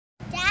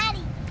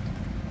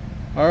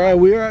All right,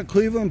 we are at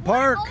Cleveland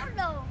Park. What are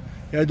those?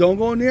 Yeah, don't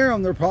go near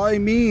them. They're probably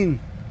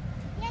mean.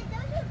 Yeah, those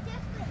are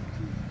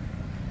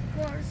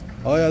different.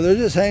 Oh yeah, they're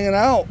just hanging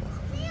out.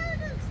 See all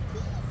those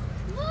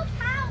teeth? Look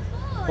how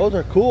good. Those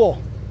are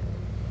cool.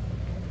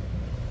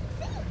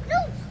 See,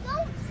 no,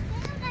 don't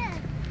stand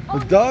there.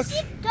 The ducks.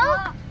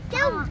 Don't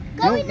go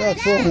No, in not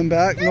the pull net. him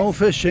back. No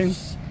fishing.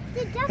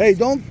 The ducks. Hey,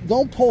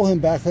 don't pull him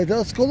back like that.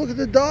 Let's go look at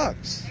the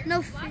ducks.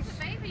 No fish.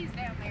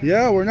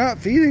 Yeah, we're not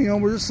feeding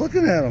them. We're just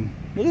looking at them.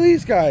 Look at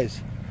these guys.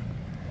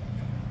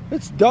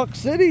 It's Duck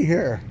City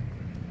here.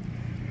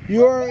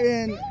 You are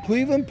in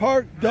Cleveland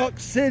Park, Duck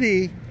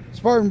City,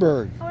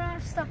 Spartanburg. I want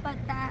to step on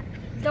that.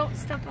 Don't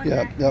step on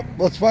Yep, that. yep.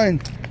 Let's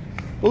find.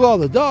 Look at all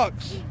the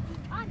ducks.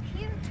 I'm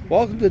here too.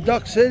 Welcome to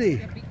Duck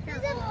City. There's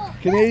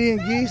Canadian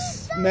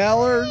geese,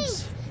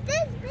 mallards.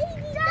 There's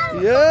baby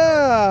ducks.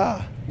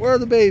 Yeah. Where are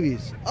the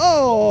babies?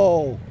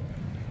 Oh.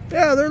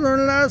 Yeah, they're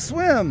learning how to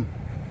swim.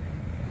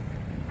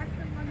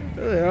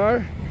 There they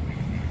are.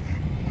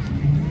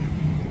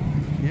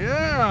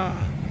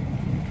 Yeah.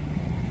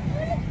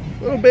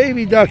 Little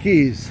baby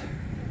duckies.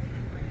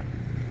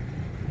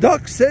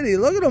 Duck City,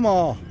 look at them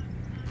all.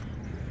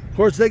 Of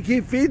course, they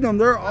keep feeding them.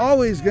 They're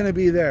always going to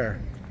be there.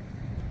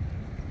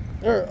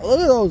 There, look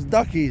at those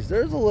duckies.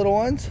 There's the little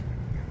ones.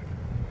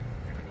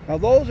 Now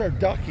those are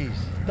duckies,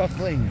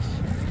 ducklings.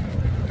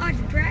 Oh,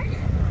 the bread?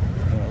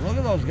 Yeah, look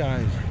at those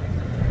guys.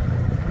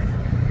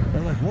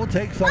 They're like, we'll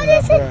take some What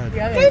of is that it?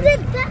 bread. There's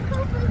a duck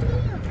over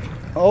here.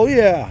 Oh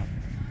yeah.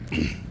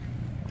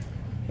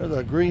 There's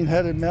a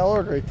green-headed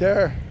mallard right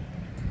there.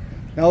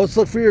 Now let's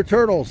look for your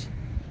turtles.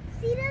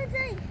 See those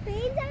like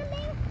fins on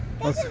there?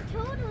 That's a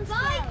turtle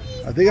shell.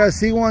 I think I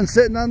see one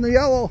sitting on the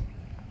yellow.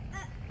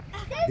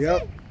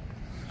 Yep.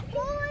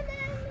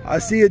 I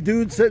see a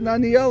dude sitting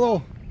on the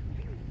yellow.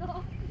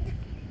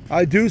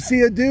 I do see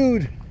a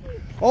dude.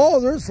 Oh,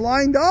 they're just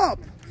lined up.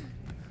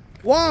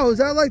 Wow, is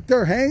that like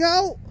their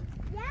hangout?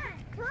 Yeah,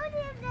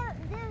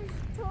 there's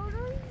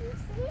turtles, you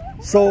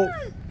see? So,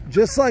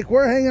 just like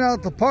we're hanging out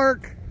at the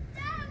park,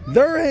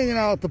 they're hanging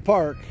out at the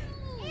park.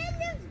 And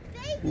there's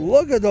baby.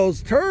 Look at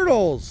those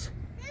turtles.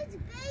 There's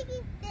baby.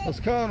 Let's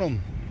count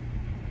them.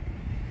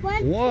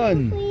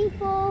 1, 2, 3,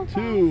 4,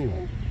 2,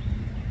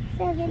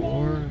 5, 7,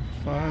 4,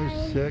 5,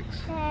 9, 6.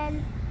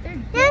 10.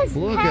 There's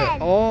Look 10.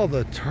 at all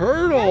the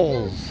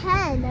turtles. There's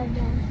 10 of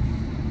them.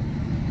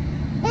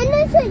 And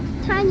there's like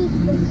tiny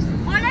fish.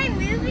 Are they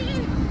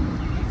moving?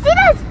 See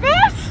those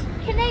fish?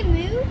 Can they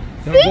move?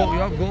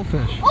 Yep,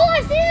 goldfish. Oh,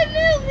 I see them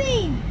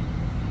moving.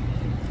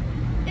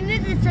 And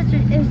this is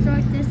it's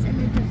like this and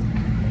it just.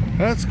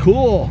 That's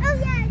cool. Oh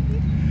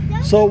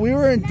yeah. So we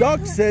were in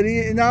Duck City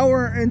and now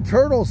we're in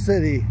Turtle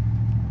City.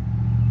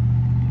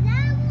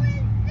 Now we're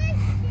in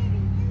Fish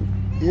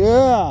City.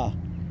 Yeah.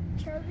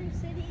 Turtle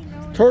City.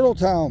 No. Turtle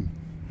Town.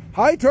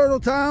 Hi, Turtle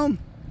Town.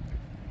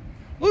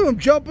 Look at them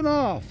jumping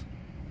off.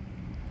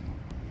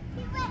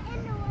 He went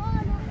in the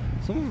water.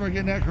 Some of them are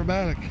getting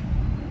acrobatic.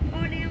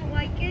 Oh, they don't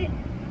like it.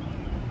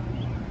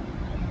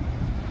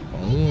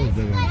 Oh,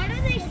 they Why do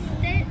they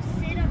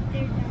sit up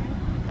there, Dad?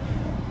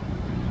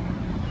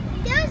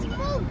 There's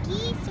more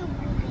geese over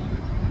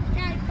there.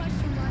 Dad,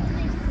 question, why do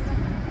they sit up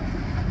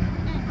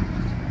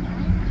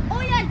there?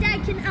 Oh yeah, Dad,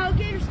 can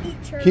alligators eat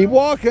turtles? Keep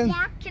walking.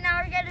 Yeah, can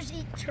alligators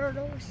eat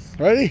turtles?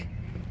 Ready?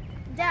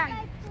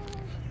 Dad.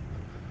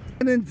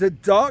 And into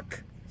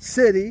Duck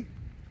City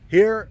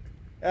here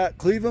at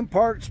Cleveland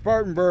Park,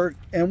 Spartanburg,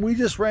 and we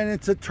just ran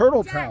into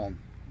Turtle Town.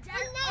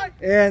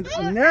 And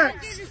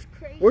next,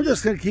 we're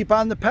just going to keep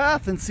on the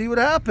path and see what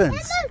happens.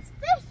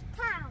 Fish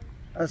Town.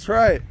 That's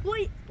right.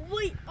 Wait.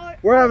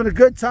 We're having a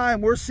good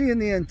time. We're seeing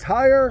the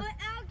entire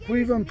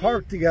Cleveland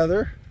Park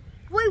together.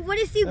 Wait, what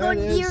if you go That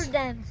near is-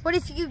 them? What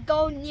if you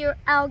go near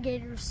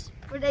alligators?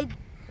 Would they?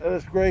 That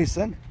is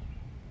Grayson.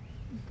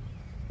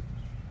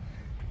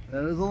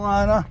 That is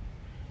ILona.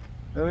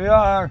 There we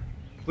are.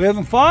 We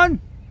having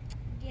fun?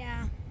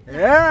 Yeah.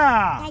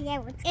 Yeah.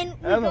 And we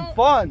Having go,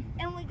 fun.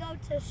 And we go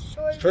to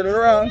shore. Turn it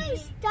around.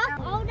 Stuck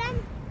all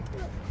them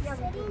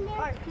sitting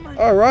there. Come on.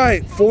 All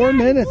right, 4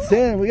 minutes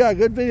in. We got a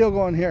good video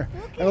going here.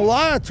 And a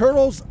lot of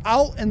turtles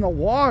out in the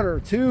water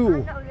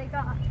too. I know they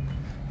got.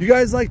 You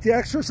guys like the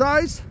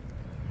exercise?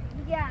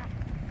 Yeah.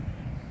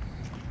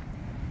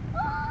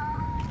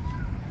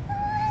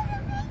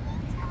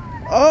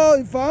 Oh,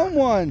 you found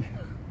one.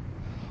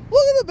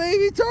 Look at the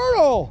baby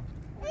turtle.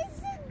 It's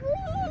a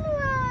green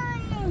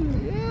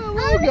one. Yeah,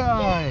 little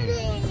guy.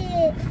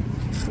 It.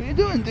 What are you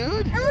doing,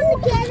 dude? I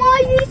want to get it.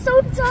 Oh, he's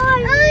so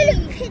tired. I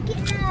want to pick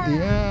it up.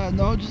 Yeah,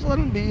 no, just let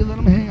him be. Let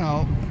him hang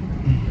out.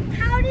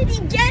 How did he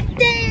get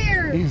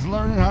there? He's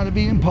learning how to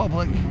be in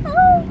public.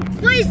 Oh.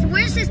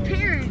 Where's his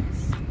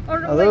parents? Or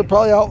They're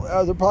probably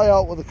out. They're probably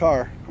out with the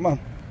car. Come on.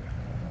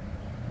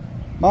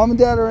 Mom and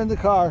Dad are in the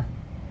car.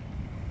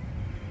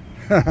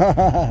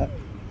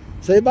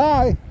 Say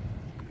bye.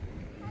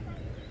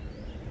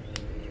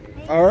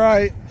 All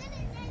right.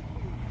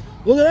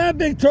 Look at that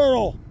big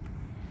turtle.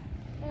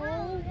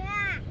 Oh,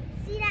 yeah.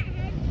 See that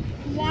head?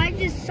 Why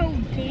is it so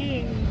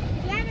big?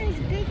 Yeah, there's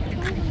big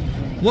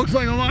turtles. Looks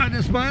like a Loch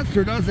Ness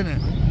monster, doesn't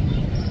it?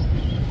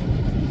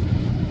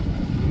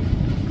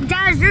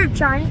 Dad, is there a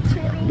giant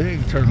turtle?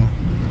 Big turtle.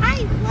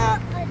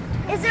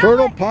 Is there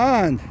Turtle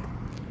pond.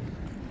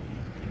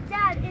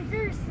 Dad, is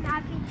there a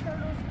snappy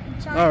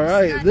turtle? All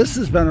right, this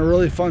has been a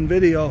really fun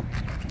video.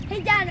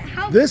 Hey, Dad,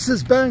 how... This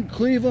has been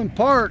Cleveland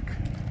Park,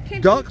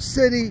 Duck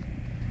City,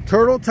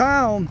 Turtle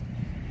Town,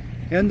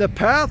 and the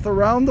path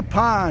around the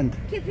pond.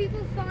 Can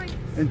people find...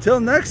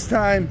 Until next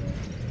time,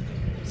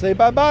 say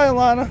bye-bye,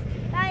 ILona.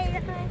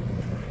 Bye.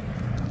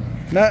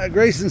 Matt,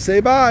 Grayson,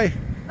 say bye.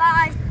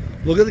 Bye.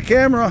 Look at the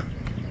camera.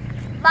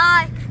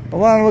 Bye.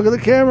 ILona, look at the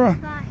camera.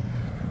 Bye.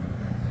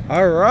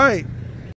 All right.